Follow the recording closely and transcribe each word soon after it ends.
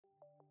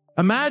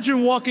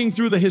Imagine walking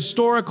through the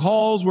historic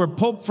halls where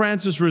Pope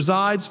Francis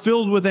resides,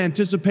 filled with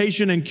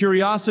anticipation and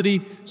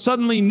curiosity.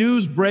 Suddenly,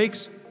 news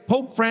breaks.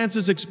 Pope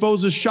Francis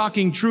exposes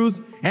shocking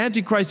truth.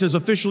 Antichrist has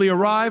officially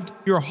arrived.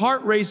 Your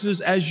heart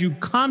races as you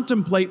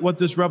contemplate what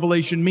this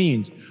revelation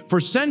means. For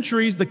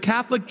centuries, the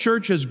Catholic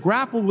Church has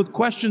grappled with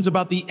questions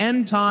about the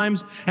end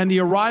times and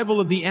the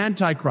arrival of the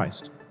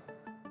Antichrist.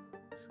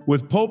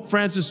 With Pope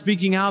Francis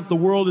speaking out, the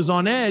world is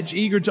on edge,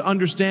 eager to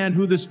understand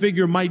who this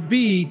figure might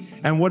be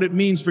and what it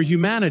means for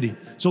humanity.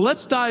 So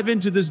let's dive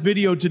into this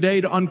video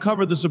today to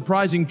uncover the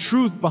surprising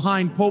truth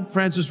behind Pope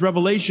Francis'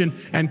 revelation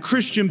and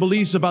Christian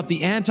beliefs about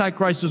the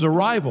Antichrist's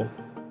arrival.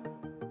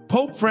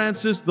 Pope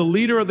Francis, the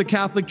leader of the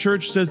Catholic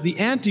Church, says the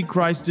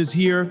Antichrist is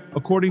here,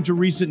 according to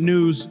recent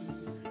news.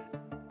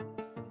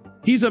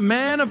 He's a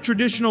man of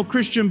traditional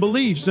Christian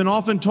beliefs and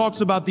often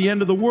talks about the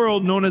end of the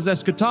world, known as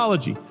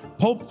eschatology.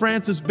 Pope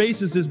Francis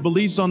bases his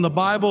beliefs on the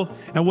Bible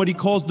and what he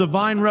calls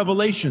divine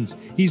revelations.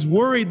 He's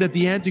worried that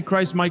the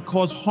Antichrist might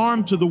cause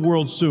harm to the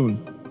world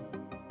soon.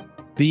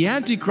 The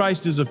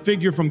Antichrist is a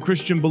figure from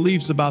Christian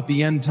beliefs about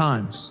the end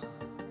times.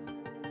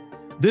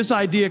 This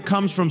idea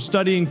comes from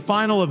studying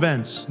final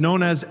events,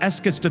 known as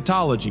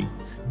eschatology.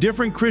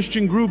 Different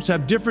Christian groups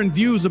have different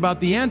views about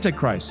the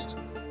Antichrist.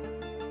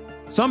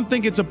 Some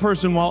think it's a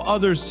person, while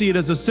others see it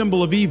as a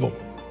symbol of evil.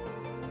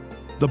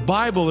 The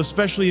Bible,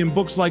 especially in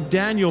books like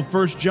Daniel,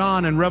 1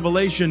 John, and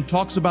Revelation,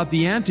 talks about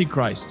the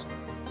Antichrist.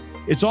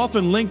 It's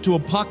often linked to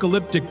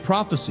apocalyptic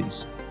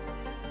prophecies.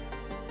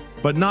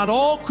 But not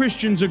all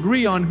Christians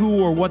agree on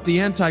who or what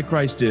the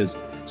Antichrist is.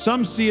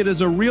 Some see it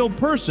as a real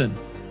person,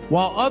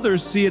 while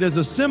others see it as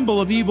a symbol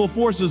of evil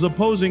forces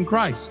opposing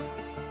Christ.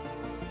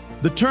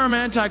 The term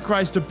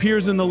Antichrist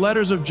appears in the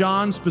letters of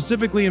John,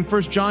 specifically in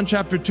 1 John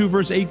chapter 2,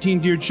 verse 18,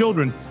 "Dear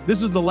children,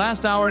 this is the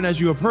last hour, and as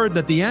you have heard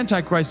that the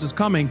Antichrist is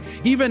coming,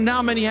 even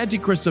now many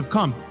Antichrists have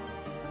come."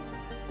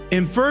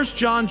 In 1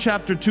 John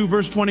chapter 2,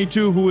 verse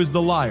 22, who is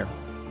the liar?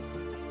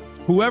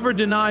 Whoever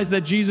denies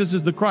that Jesus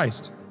is the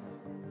Christ.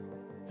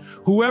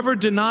 Whoever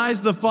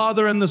denies the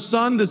Father and the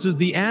Son, this is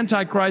the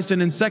Antichrist.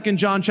 And in 2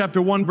 John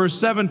chapter 1, verse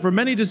 7, "For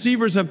many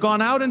deceivers have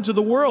gone out into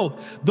the world,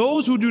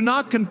 those who do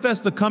not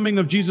confess the coming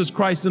of Jesus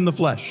Christ in the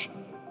flesh."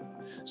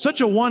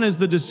 Such a one is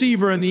the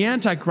deceiver and the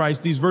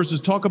Antichrist. These verses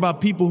talk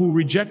about people who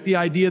reject the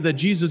idea that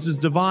Jesus is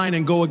divine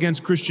and go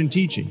against Christian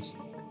teachings.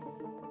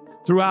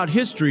 Throughout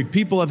history,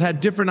 people have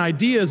had different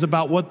ideas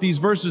about what these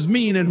verses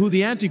mean and who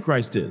the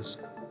Antichrist is.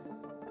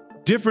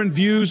 Different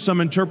views, some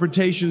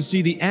interpretations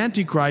see the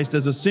Antichrist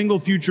as a single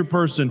future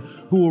person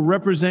who will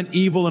represent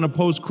evil and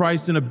oppose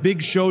Christ in a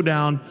big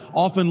showdown,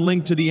 often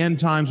linked to the end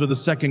times or the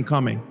second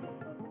coming.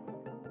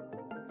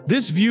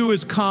 This view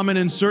is common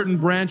in certain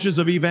branches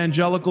of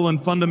evangelical and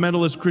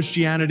fundamentalist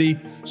Christianity.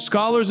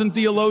 Scholars and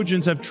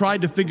theologians have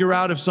tried to figure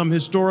out if some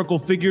historical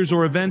figures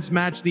or events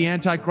match the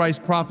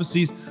Antichrist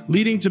prophecies,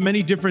 leading to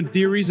many different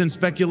theories and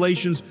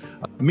speculations.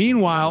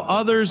 Meanwhile,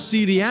 others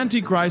see the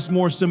Antichrist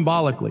more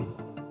symbolically.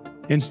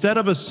 Instead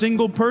of a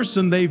single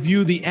person, they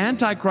view the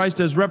Antichrist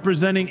as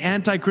representing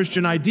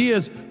anti-Christian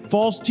ideas,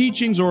 false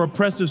teachings, or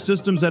oppressive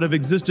systems that have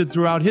existed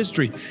throughout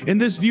history. In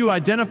this view,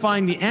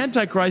 identifying the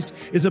Antichrist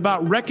is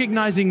about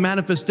recognizing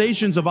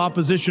manifestations of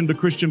opposition to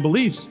Christian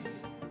beliefs.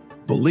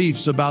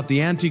 Beliefs about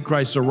the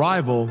Antichrist's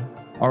arrival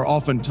are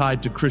often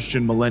tied to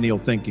Christian millennial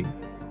thinking.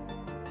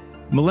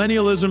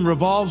 Millennialism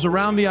revolves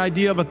around the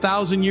idea of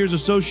 1,000 years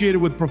associated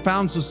with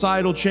profound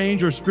societal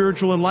change or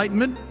spiritual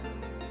enlightenment.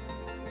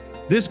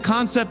 This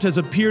concept has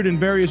appeared in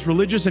various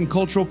religious and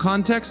cultural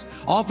contexts,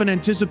 often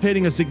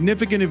anticipating a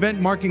significant event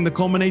marking the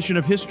culmination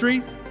of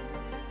history.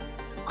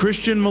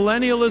 Christian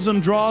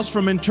millennialism draws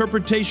from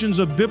interpretations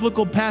of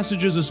biblical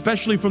passages,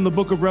 especially from the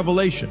book of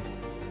Revelation.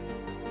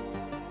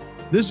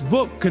 This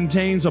book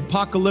contains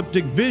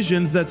apocalyptic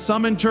visions that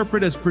some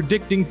interpret as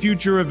predicting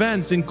future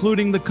events,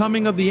 including the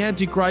coming of the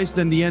Antichrist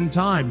and the end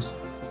times.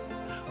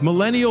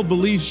 Millennial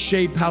beliefs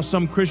shape how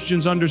some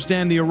Christians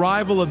understand the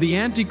arrival of the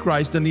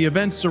Antichrist and the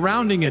events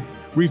surrounding it,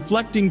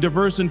 reflecting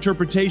diverse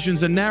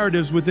interpretations and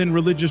narratives within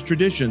religious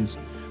traditions.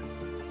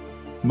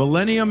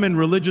 Millennium in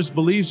religious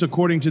beliefs.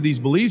 According to these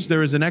beliefs,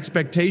 there is an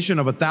expectation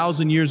of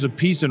 1,000 years of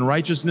peace and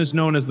righteousness,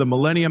 known as the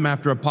millennium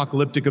after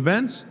apocalyptic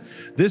events.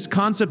 This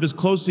concept is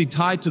closely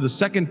tied to the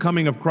second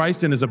coming of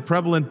Christ and is a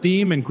prevalent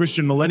theme in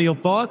Christian millennial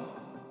thought.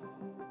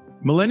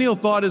 Millennial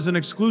thought isn't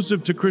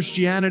exclusive to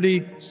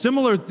Christianity.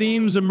 Similar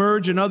themes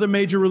emerge in other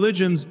major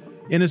religions.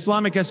 In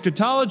Islamic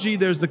eschatology,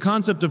 there's the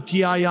concept of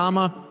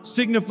Qiyamah,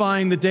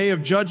 signifying the day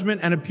of judgment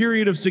and a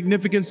period of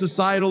significant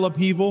societal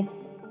upheaval.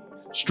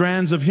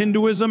 Strands of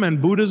Hinduism and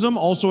Buddhism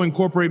also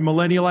incorporate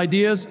millennial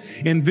ideas,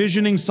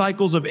 envisioning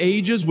cycles of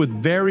ages with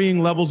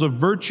varying levels of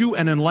virtue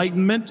and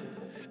enlightenment.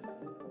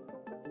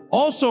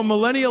 Also,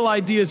 millennial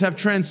ideas have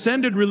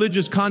transcended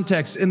religious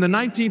contexts. In the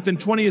 19th and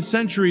 20th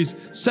centuries,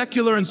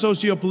 secular and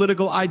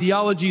socio-political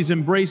ideologies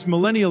embraced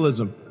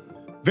millennialism.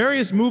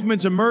 Various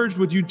movements emerged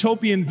with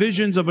utopian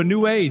visions of a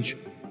new age,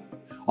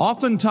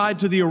 often tied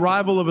to the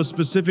arrival of a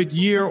specific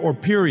year or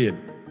period.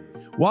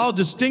 While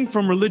distinct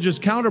from religious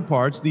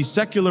counterparts, these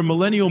secular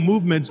millennial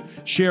movements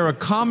share a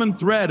common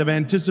thread of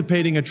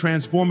anticipating a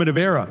transformative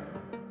era.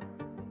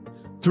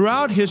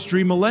 Throughout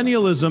history,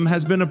 millennialism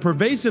has been a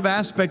pervasive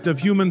aspect of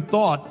human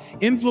thought,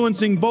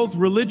 influencing both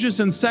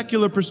religious and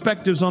secular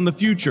perspectives on the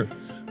future.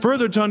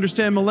 Further, to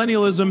understand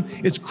millennialism,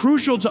 it's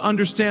crucial to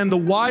understand the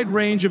wide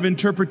range of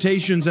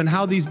interpretations and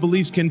how these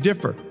beliefs can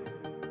differ.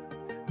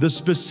 The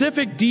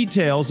specific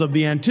details of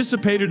the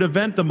anticipated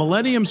event, the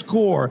millennium's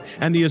core,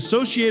 and the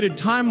associated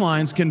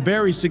timelines can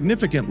vary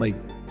significantly.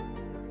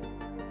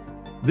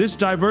 This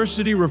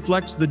diversity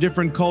reflects the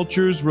different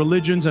cultures,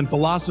 religions, and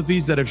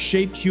philosophies that have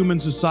shaped human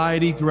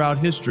society throughout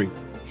history.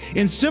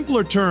 In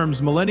simpler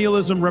terms,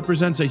 millennialism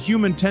represents a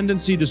human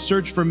tendency to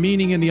search for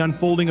meaning in the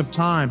unfolding of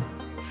time.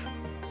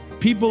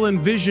 People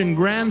envision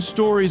grand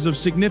stories of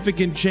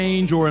significant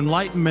change or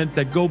enlightenment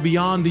that go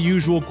beyond the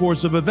usual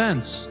course of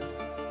events.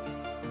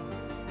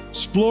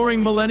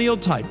 Exploring millennial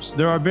types.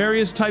 There are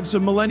various types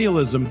of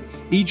millennialism,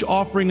 each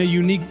offering a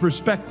unique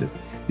perspective.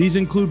 These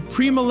include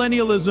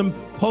premillennialism,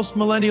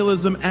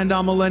 postmillennialism, and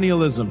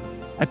amillennialism.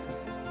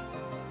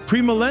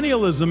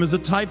 Premillennialism is a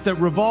type that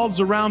revolves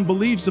around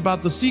beliefs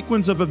about the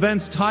sequence of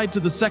events tied to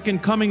the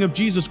second coming of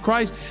Jesus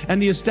Christ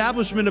and the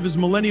establishment of his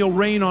millennial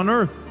reign on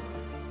earth.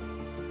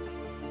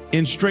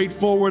 In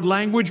straightforward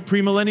language,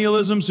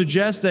 premillennialism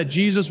suggests that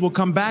Jesus will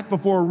come back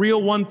before a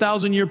real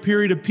 1,000-year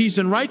period of peace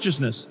and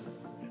righteousness.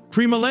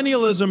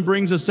 Premillennialism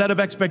brings a set of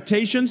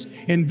expectations,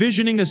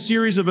 envisioning a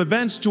series of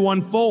events to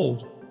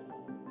unfold.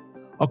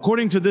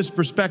 According to this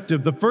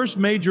perspective, the first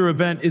major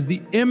event is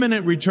the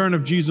imminent return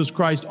of Jesus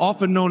Christ,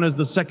 often known as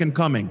the Second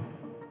Coming.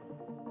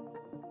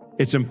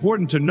 It's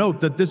important to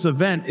note that this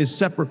event is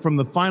separate from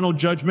the final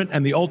judgment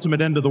and the ultimate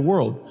end of the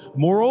world.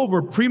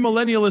 Moreover,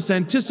 premillennialists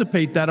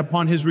anticipate that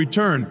upon his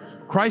return,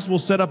 Christ will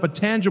set up a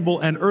tangible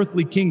and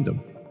earthly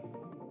kingdom.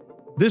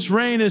 This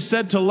reign is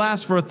said to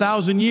last for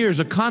 1,000 years,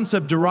 a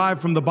concept derived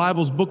from the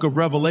Bible's book of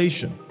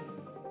Revelation.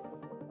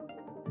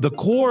 The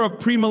core of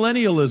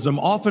premillennialism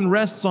often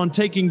rests on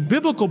taking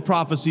biblical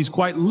prophecies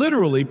quite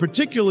literally,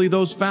 particularly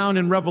those found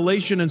in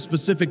Revelation and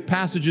specific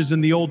passages in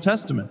the Old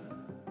Testament.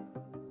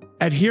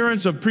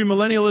 Adherents of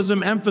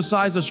premillennialism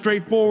emphasize a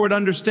straightforward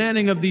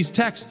understanding of these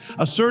texts,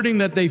 asserting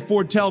that they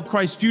foretell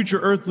Christ's future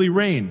earthly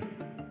reign.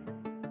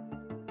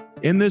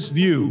 In this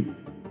view,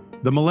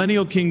 the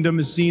millennial kingdom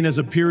is seen as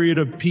a period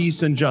of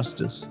peace and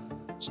justice,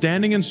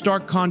 standing in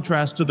stark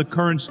contrast to the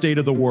current state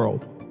of the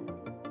world.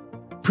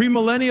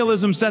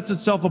 Premillennialism sets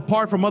itself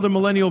apart from other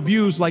millennial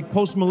views like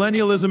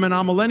postmillennialism and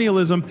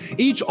amillennialism,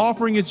 each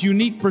offering its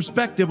unique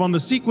perspective on the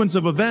sequence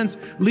of events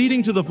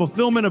leading to the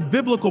fulfillment of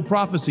biblical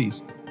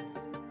prophecies.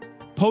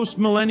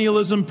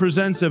 Postmillennialism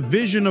presents a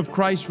vision of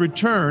Christ's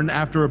return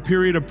after a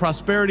period of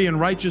prosperity and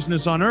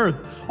righteousness on earth,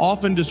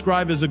 often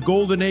described as a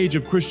golden age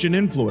of Christian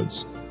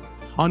influence.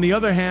 On the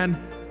other hand,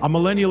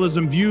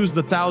 amillennialism views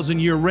the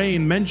 1,000-year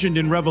reign mentioned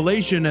in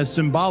Revelation as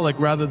symbolic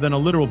rather than a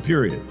literal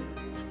period.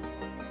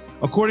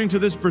 According to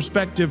this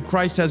perspective,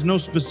 Christ has no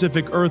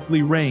specific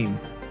earthly reign.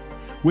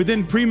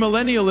 Within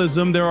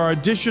premillennialism, there are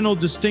additional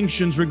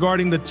distinctions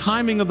regarding the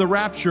timing of the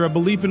rapture, a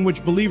belief in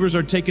which believers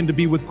are taken to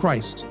be with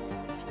Christ.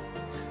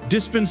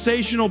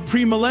 Dispensational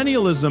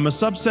premillennialism, a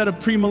subset of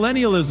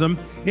premillennialism,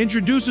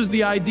 introduces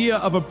the idea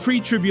of a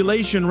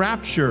pre-tribulation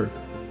rapture.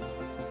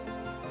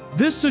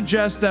 This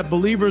suggests that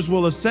believers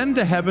will ascend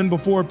to heaven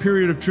before a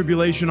period of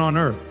tribulation on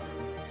earth.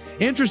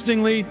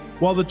 Interestingly,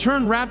 while the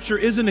term rapture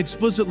isn't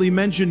explicitly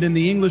mentioned in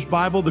the English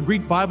Bible, the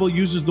Greek Bible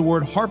uses the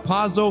word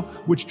harpazo,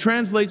 which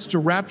translates to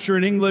rapture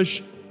in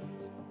English.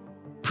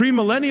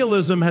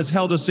 Premillennialism has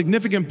held a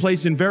significant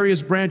place in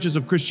various branches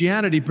of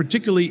Christianity,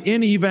 particularly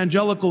in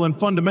evangelical and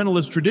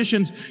fundamentalist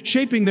traditions,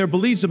 shaping their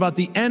beliefs about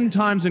the end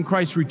times and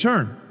Christ's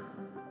return.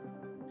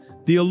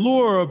 The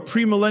allure of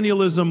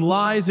premillennialism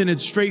lies in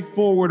its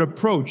straightforward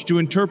approach to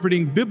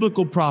interpreting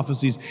biblical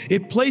prophecies.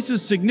 It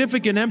places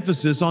significant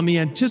emphasis on the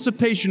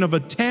anticipation of a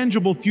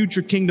tangible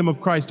future kingdom of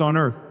Christ on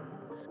earth.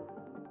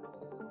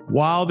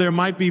 While there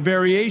might be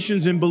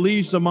variations in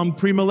beliefs among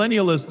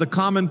premillennialists, the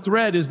common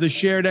thread is the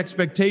shared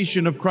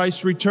expectation of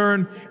Christ's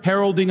return,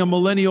 heralding a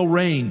millennial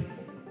reign.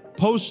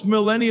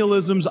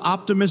 Postmillennialism's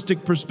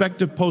optimistic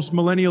perspective,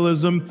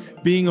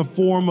 postmillennialism being a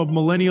form of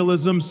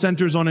millennialism,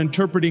 centers on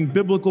interpreting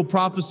biblical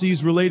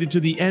prophecies related to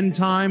the end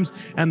times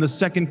and the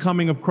second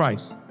coming of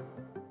Christ.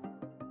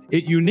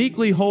 It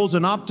uniquely holds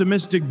an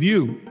optimistic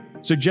view,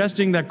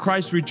 suggesting that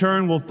Christ's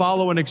return will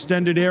follow an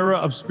extended era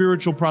of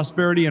spiritual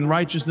prosperity and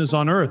righteousness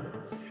on earth.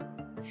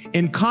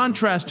 In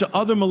contrast to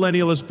other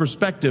millennialist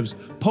perspectives,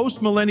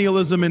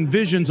 postmillennialism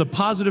envisions a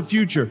positive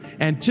future,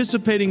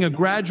 anticipating a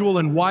gradual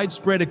and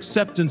widespread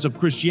acceptance of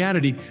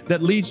Christianity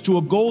that leads to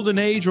a golden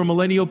age or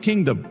millennial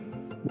kingdom.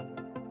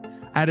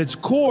 At its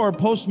core,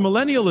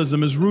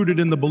 postmillennialism is rooted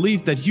in the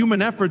belief that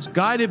human efforts,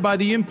 guided by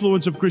the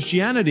influence of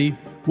Christianity,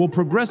 will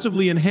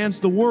progressively enhance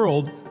the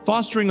world,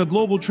 fostering a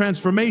global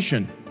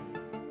transformation.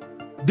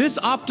 This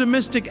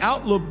optimistic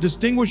outlook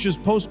distinguishes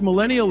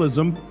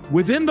postmillennialism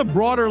within the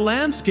broader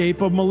landscape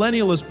of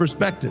millennialist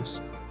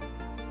perspectives.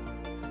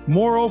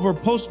 Moreover,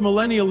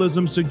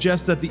 postmillennialism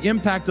suggests that the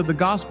impact of the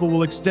gospel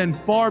will extend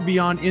far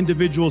beyond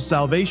individual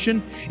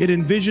salvation. It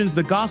envisions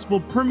the gospel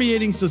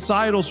permeating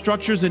societal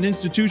structures and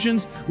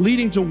institutions,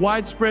 leading to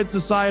widespread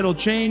societal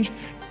change.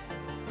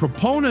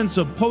 Proponents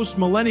of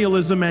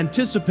postmillennialism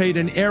anticipate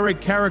an era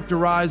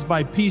characterized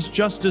by peace,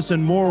 justice,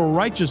 and moral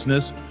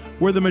righteousness,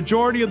 where the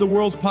majority of the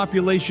world's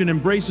population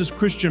embraces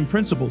Christian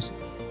principles.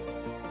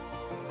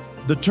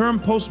 The term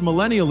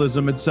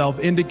postmillennialism itself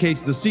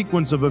indicates the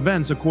sequence of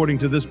events according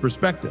to this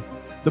perspective.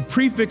 The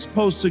prefix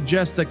post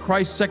suggests that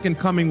Christ's second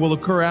coming will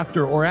occur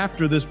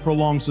after this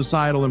prolonged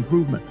societal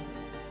improvement.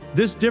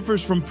 This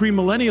differs from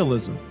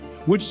premillennialism,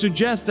 which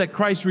suggests that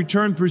Christ's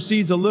return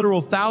precedes a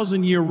literal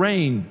 1,000-year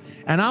reign,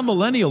 and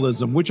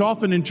amillennialism, which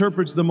often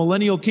interprets the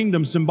millennial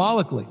kingdom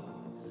symbolically.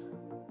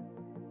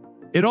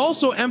 It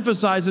also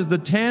emphasizes the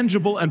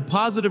tangible and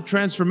positive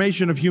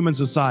transformation of human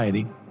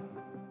society.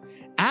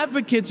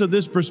 Advocates of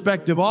this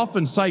perspective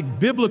often cite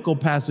biblical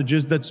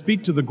passages that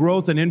speak to the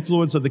growth and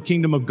influence of the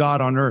kingdom of God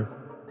on earth.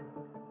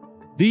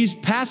 These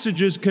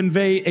passages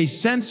convey a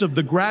sense of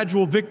the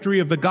gradual victory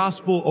of the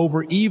gospel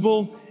over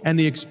evil and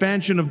the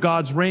expansion of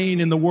God's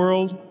reign in the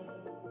world.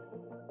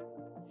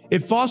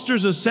 It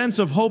fosters a sense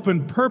of hope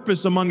and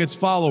purpose among its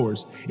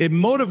followers. It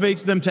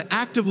motivates them to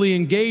actively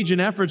engage in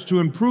efforts to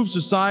improve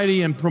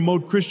society and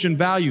promote Christian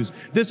values.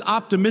 This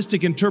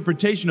optimistic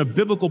interpretation of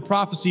biblical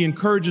prophecy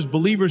encourages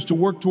believers to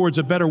work towards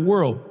a better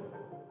world.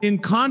 In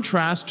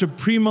contrast to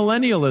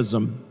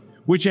premillennialism,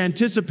 which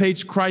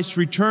anticipates Christ's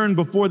return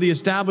before the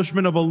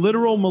establishment of a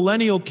literal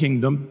millennial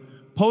kingdom,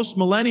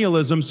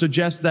 postmillennialism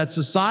suggests that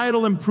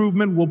societal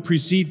improvement will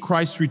precede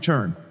Christ's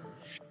return.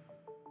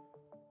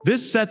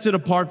 This sets it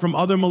apart from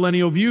other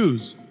millennial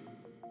views.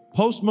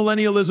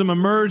 Postmillennialism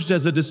emerged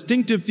as a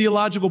distinctive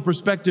theological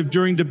perspective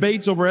during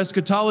debates over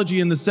eschatology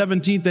in the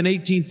 17th and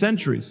 18th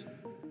centuries.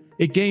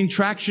 It gained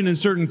traction in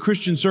certain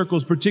Christian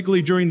circles,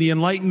 particularly during the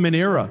Enlightenment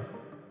era.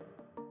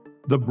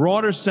 The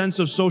broader sense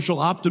of social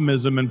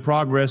optimism and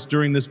progress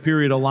during this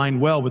period aligned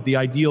well with the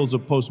ideals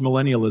of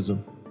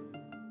postmillennialism.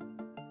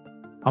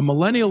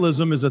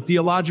 Amillennialism is a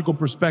theological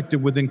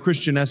perspective within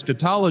Christian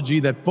eschatology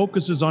that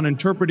focuses on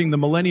interpreting the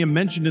millennium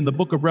mentioned in the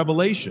book of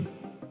Revelation.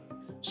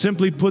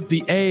 Simply put,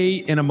 the A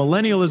in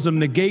amillennialism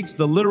negates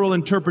the literal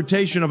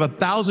interpretation of a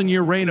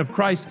 1,000-year reign of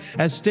Christ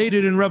as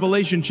stated in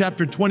Revelation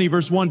chapter 20,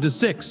 verse 1 to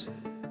 6.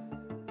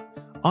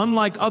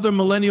 Unlike other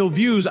millennial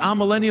views,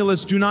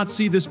 amillennialists do not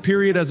see this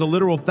period as a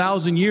literal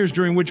 1,000 years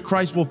during which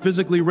Christ will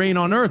physically reign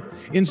on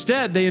earth.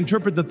 Instead, they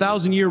interpret the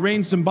 1,000-year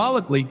reign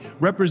symbolically,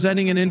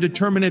 representing an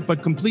indeterminate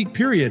but complete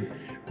period.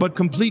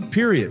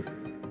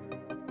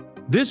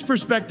 This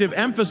perspective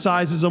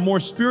emphasizes a more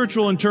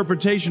spiritual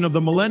interpretation of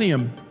the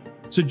millennium,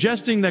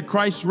 suggesting that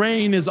Christ's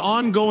reign is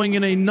ongoing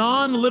in a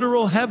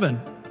non-literal heaven.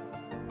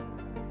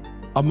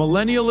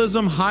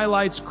 Amillennialism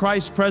highlights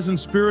Christ's present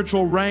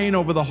spiritual reign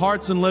over the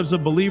hearts and lives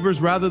of believers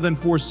rather than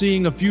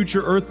foreseeing a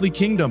future earthly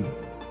kingdom.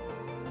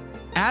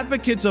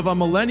 Advocates of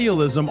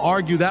amillennialism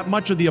argue that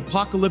much of the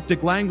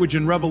apocalyptic language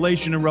in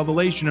Revelation and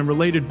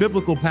related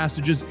biblical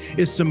passages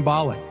is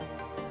symbolic,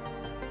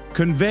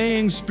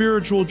 conveying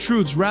spiritual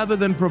truths rather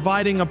than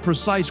providing a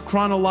precise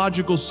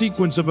chronological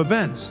sequence of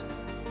events.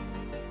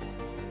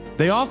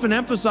 They often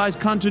emphasize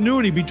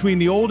continuity between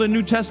the Old and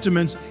New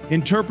Testaments,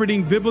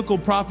 interpreting biblical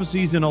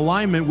prophecies in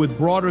alignment with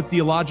broader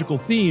theological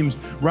themes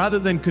rather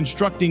than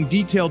constructing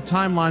detailed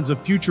timelines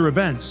of future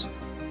events.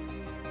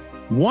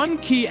 One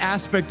key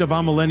aspect of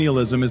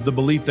amillennialism is the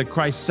belief that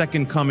Christ's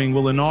second coming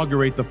will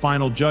inaugurate the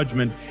final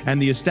judgment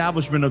and the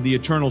establishment of the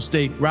eternal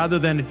state rather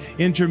than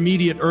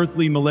intermediate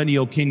earthly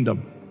millennial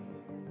kingdom.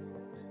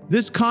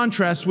 This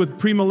contrasts with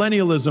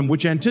premillennialism,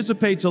 which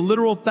anticipates a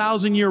literal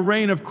 1,000-year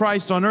reign of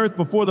Christ on earth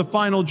before the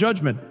final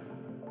judgment.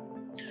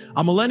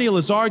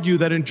 Amillennialists argue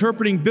that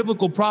interpreting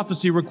biblical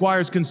prophecy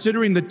requires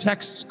considering the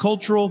text's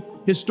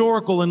cultural,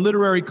 historical, and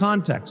literary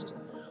context.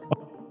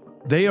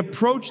 They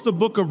approach the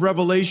book of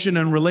Revelation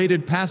and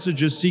related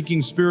passages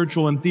seeking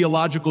spiritual and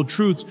theological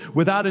truths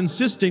without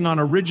insisting on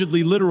a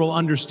rigidly literal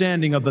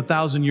understanding of the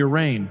 1,000-year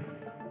reign.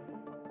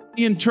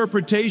 The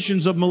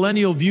interpretations of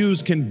millennial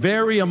views can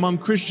vary among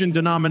Christian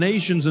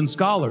denominations and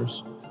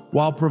scholars.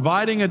 While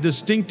providing a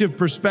distinctive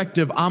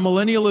perspective,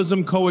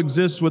 amillennialism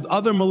coexists with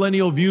other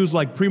millennial views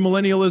like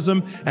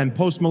premillennialism and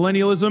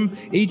postmillennialism,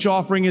 each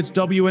offering its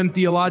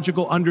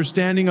theological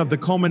understanding of the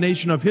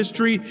culmination of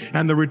history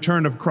and the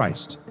return of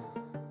Christ.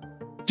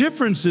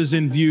 Differences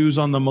in views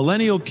on the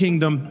millennial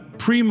kingdom.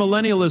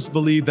 Premillennialists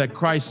believe that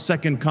Christ's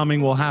second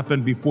coming will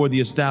happen before the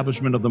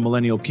establishment of the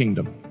millennial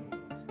kingdom.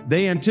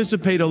 They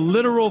anticipate a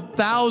literal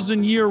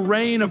 1,000-year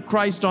reign of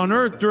Christ on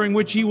earth, during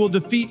which he will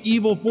defeat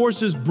evil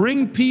forces,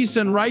 bring peace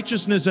and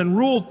righteousness, and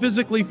rule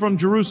physically from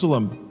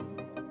Jerusalem.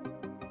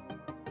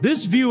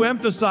 This view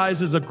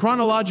emphasizes a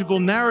chronological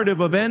narrative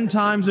of end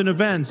times and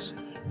events,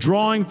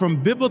 drawing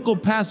from biblical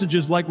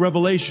passages like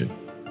Revelation.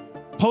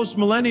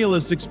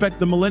 Postmillennialists expect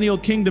the millennial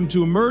kingdom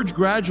to emerge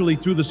gradually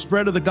through the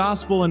spread of the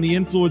gospel and the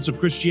influence of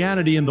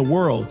Christianity in the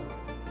world.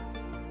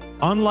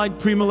 Unlike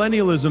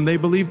premillennialism, they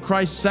believe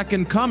Christ's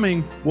second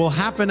coming will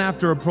happen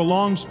after a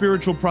prolonged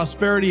spiritual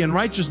prosperity and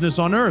righteousness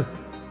on earth.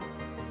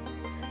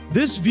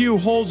 This view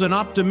holds an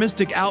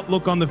optimistic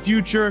outlook on the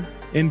future,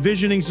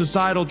 envisioning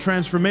societal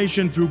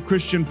transformation through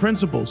Christian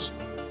principles.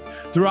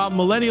 Throughout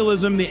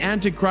millennialism, the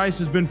Antichrist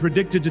has been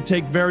predicted to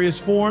take various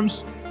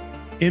forms.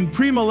 In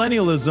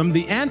premillennialism,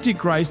 the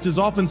Antichrist is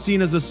often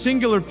seen as a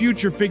singular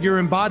future figure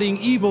embodying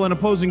evil and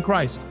opposing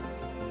Christ.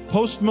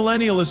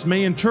 Postmillennialists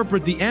may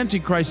interpret the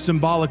Antichrist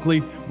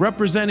symbolically,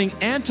 representing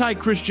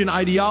anti-Christian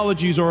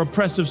ideologies or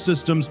oppressive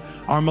systems.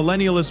 Our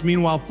millennialists,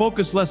 meanwhile,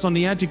 focus less on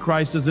the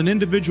Antichrist as an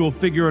individual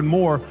figure and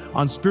more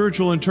on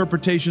spiritual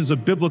interpretations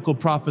of biblical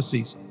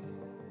prophecies.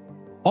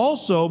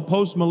 Also,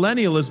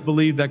 postmillennialists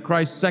believe that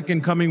Christ's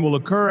second coming will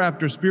occur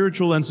after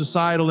spiritual and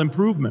societal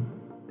improvement.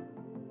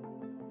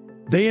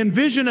 They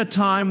envision a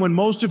time when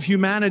most of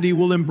humanity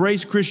will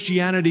embrace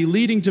Christianity,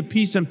 leading to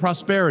peace and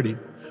prosperity.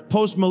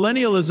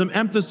 Postmillennialism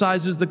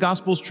emphasizes the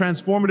gospel's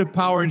transformative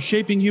power in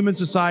shaping human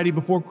society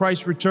before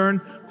Christ's return,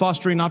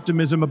 fostering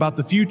optimism about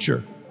the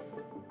future.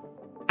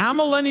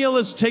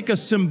 Amillennialists take a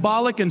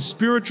symbolic and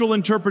spiritual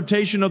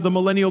interpretation of the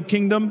millennial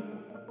kingdom.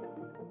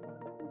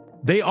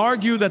 They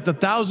argue that the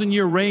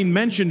 1,000-year reign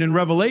mentioned in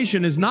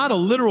Revelation is not a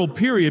literal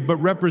period, but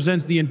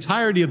represents the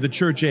entirety of the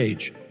church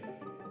age.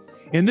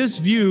 In this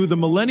view, the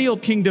millennial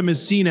kingdom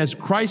is seen as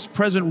Christ's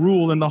present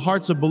rule in the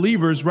hearts of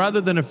believers rather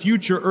than a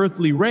future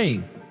earthly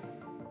reign.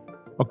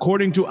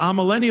 According to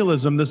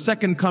amillennialism, the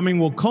second coming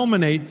will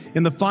culminate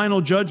in the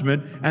final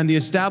judgment and the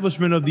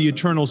establishment of the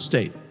eternal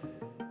state,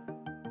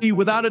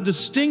 without a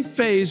distinct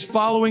phase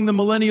following the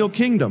millennial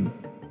kingdom.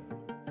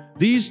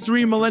 These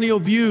three millennial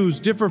views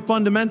differ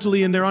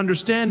fundamentally in their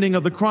understanding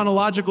of the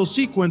chronological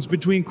sequence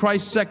between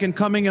Christ's second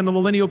coming and the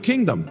millennial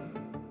kingdom.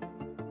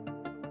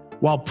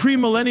 While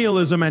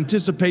premillennialism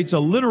anticipates a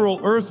literal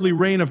earthly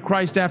reign of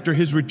Christ after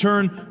his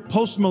return,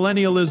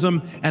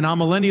 postmillennialism and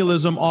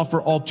amillennialism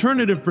offer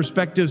alternative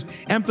perspectives,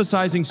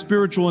 emphasizing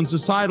spiritual and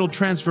societal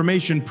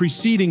transformation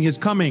preceding his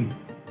coming.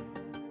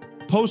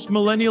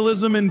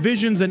 Postmillennialism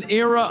envisions an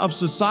era of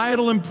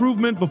societal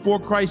improvement before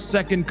Christ's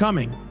second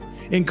coming.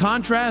 In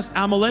contrast,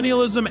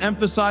 amillennialism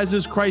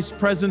emphasizes Christ's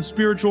present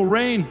spiritual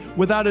reign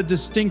without a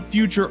distinct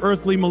future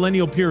earthly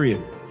millennial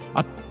period.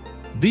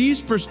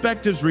 These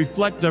perspectives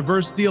reflect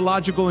diverse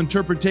theological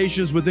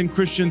interpretations within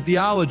Christian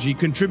theology,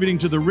 contributing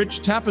to the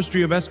rich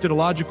tapestry of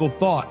eschatological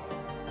thought.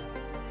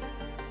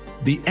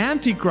 The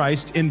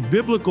Antichrist in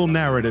biblical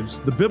narratives.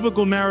 The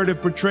biblical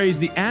narrative portrays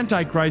the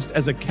Antichrist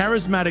as a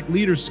charismatic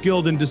leader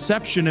skilled in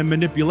deception and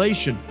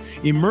manipulation,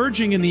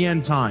 emerging in the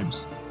end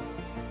times.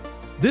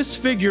 This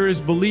figure is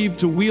believed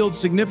to wield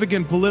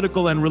significant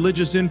political and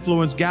religious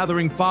influence,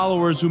 gathering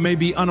followers who may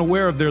be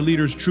unaware of their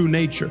leader's true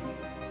nature.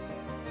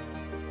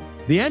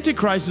 The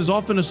Antichrist is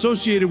often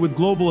associated with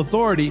global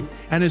authority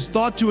and is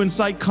thought to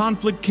incite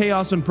conflict,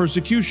 chaos, and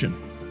persecution.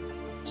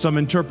 Some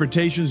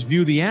interpretations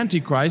view the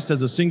Antichrist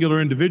as a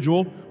singular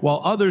individual,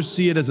 while others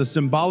see it as a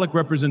symbolic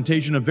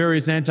representation of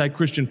various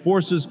anti-Christian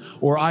forces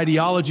or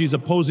ideologies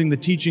opposing the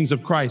teachings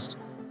of Christ.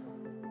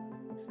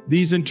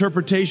 These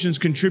interpretations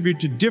contribute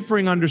to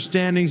differing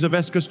understandings of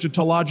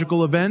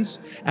eschatological events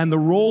and the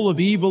role of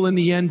evil in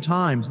the end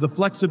times. The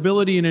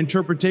flexibility in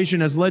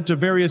interpretation has led to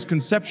various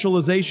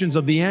conceptualizations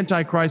of the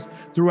Antichrist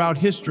throughout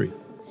history.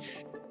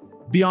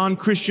 Beyond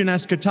Christian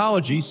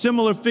eschatology,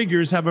 similar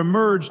figures have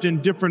emerged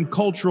in different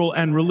cultural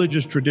and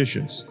religious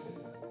traditions.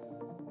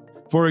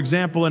 For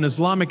example, in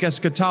Islamic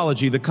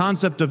eschatology, the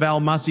concept of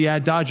al-Masih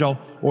ad-Dajjal,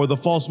 or the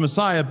false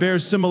Messiah,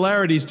 bears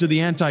similarities to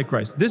the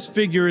Antichrist. This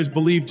figure is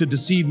believed to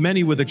deceive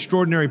many with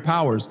extraordinary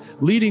powers,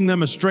 leading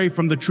them astray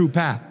from the true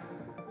path.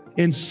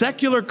 In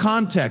secular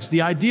context,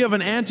 the idea of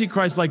an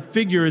Antichrist-like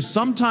figure is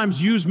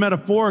sometimes used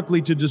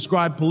metaphorically to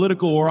describe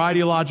political or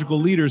ideological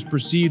leaders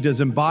perceived as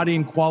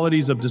embodying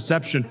qualities of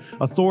deception,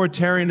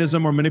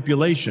 authoritarianism, or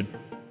manipulation.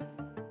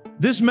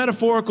 This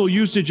metaphorical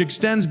usage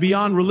extends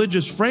beyond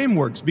religious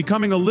frameworks,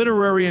 becoming a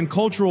literary and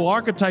cultural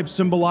archetype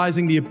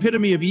symbolizing the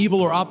epitome of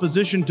evil or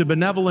opposition to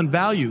benevolent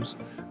values.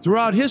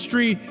 Throughout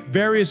history,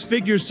 various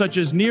figures such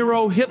as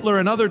Nero, Hitler,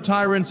 and other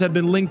tyrants have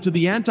been linked to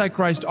the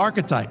Antichrist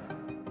archetype.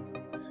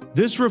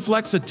 This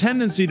reflects a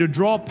tendency to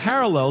draw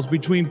parallels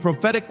between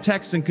prophetic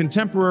texts and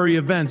contemporary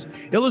events,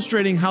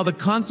 illustrating how the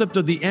concept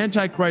of the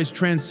Antichrist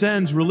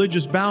transcends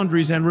religious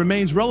boundaries and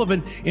remains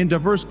relevant in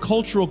diverse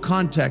cultural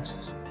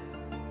contexts.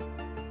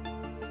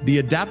 The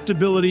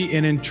adaptability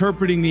in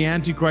interpreting the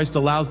Antichrist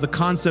allows the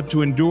concept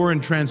to endure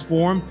and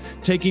transform,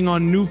 taking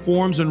on new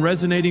forms and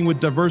resonating with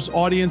diverse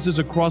audiences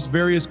across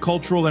various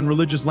cultural and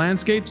religious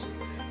landscapes.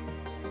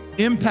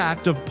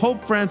 Impact of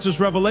Pope Francis'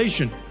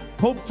 revelation.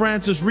 Pope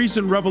Francis'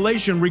 recent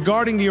revelation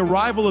regarding the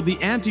arrival of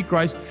the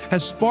Antichrist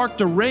has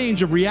sparked a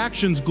range of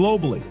reactions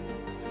globally.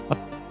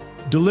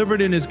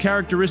 Delivered in his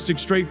characteristic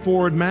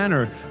straightforward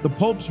manner, the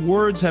Pope's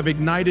words have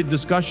ignited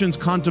discussions,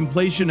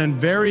 contemplation, and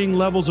varying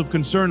levels of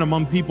concern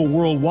among people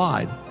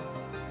worldwide.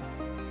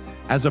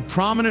 As a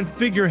prominent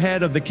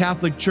figurehead of the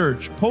Catholic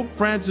Church, Pope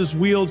Francis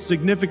wields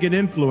significant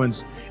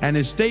influence, and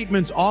his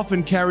statements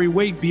often carry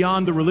weight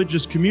beyond the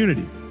religious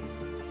community.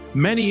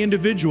 Many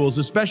individuals,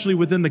 especially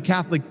within the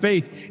Catholic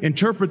faith,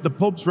 interpret the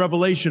Pope's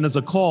revelation as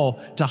a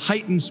call to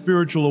heightened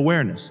spiritual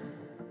awareness.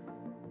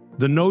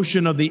 The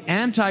notion of the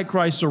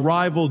Antichrist's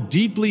arrival,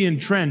 deeply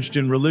entrenched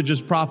in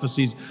religious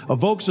prophecies,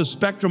 evokes a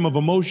spectrum of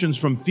emotions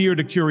from fear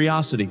to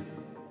curiosity.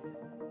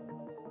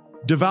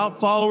 Devout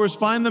followers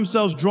find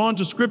themselves drawn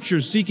to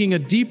scriptures, seeking a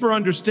deeper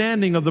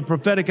understanding of the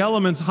prophetic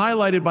elements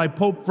highlighted by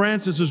Pope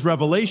Francis's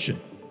revelation.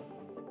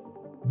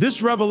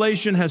 This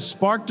revelation has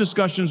sparked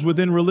discussions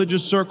within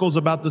religious circles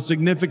about the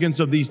significance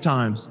of these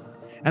times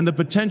and the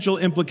potential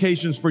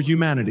implications for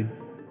humanity.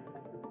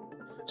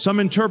 Some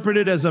interpret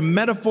it as a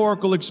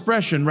metaphorical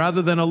expression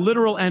rather than a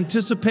literal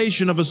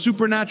anticipation of a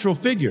supernatural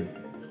figure.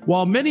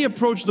 While many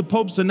approach the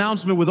Pope's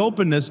announcement with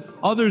openness,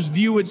 others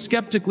view it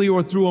skeptically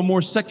or through a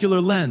more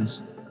secular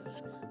lens.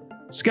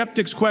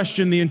 Skeptics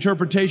question the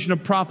interpretation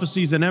of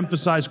prophecies and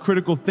emphasize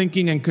critical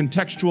thinking and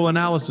contextual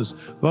analysis.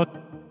 But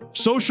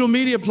social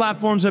media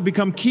platforms have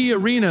become key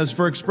arenas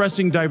for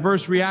expressing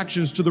diverse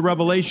reactions to the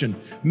revelation.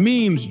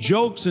 Memes,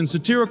 jokes, and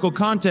satirical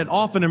content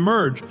often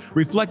emerge,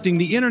 reflecting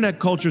the internet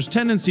culture's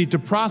tendency to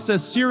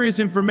process serious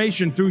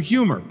information through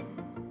humor.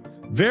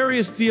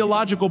 Various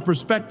theological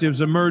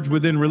perspectives emerge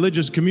within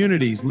religious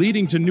communities,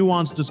 leading to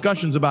nuanced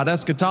discussions about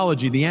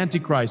eschatology, the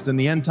Antichrist, and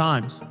the end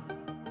times.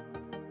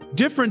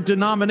 Different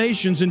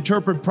denominations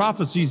interpret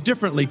prophecies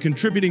differently,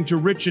 contributing to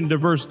rich and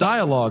diverse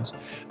dialogues.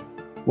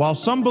 While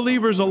some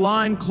believers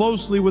align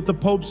closely with the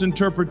Pope's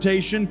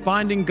interpretation,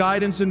 finding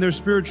guidance in their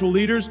spiritual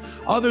leaders,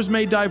 others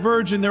may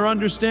diverge in their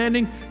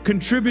understanding,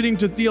 contributing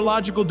to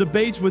theological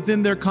debates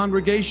within their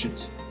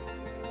congregations.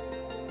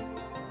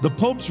 The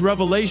Pope's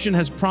revelation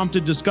has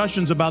prompted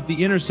discussions about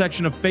the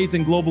intersection of faith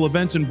and global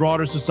events in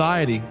broader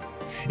society.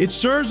 It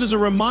serves as a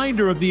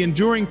reminder of the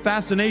enduring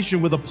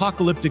fascination with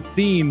apocalyptic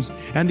themes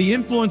and the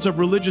influence of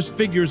religious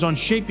figures on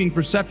shaping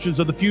perceptions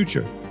of the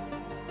future.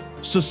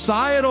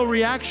 Societal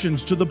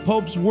reactions to the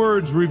Pope's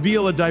words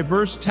reveal a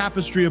diverse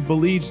tapestry of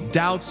beliefs,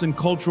 doubts, and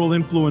cultural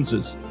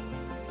influences.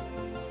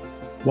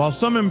 While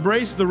some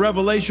embrace the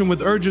revelation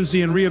with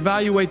urgency and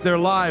reevaluate their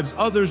lives,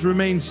 others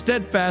remain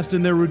steadfast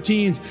in their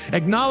routines,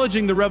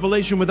 acknowledging the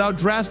revelation without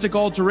drastic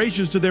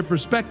alterations to their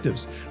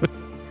perspectives.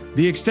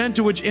 The extent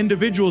to which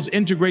individuals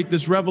integrate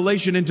this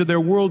revelation into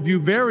their worldview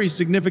varies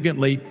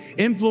significantly,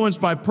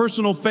 influenced by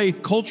personal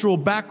faith, cultural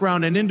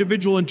background, and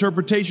individual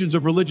interpretations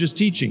of religious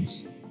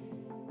teachings.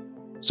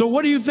 So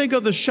what do you think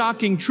of the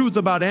shocking truth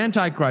about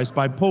Antichrist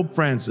by Pope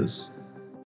Francis?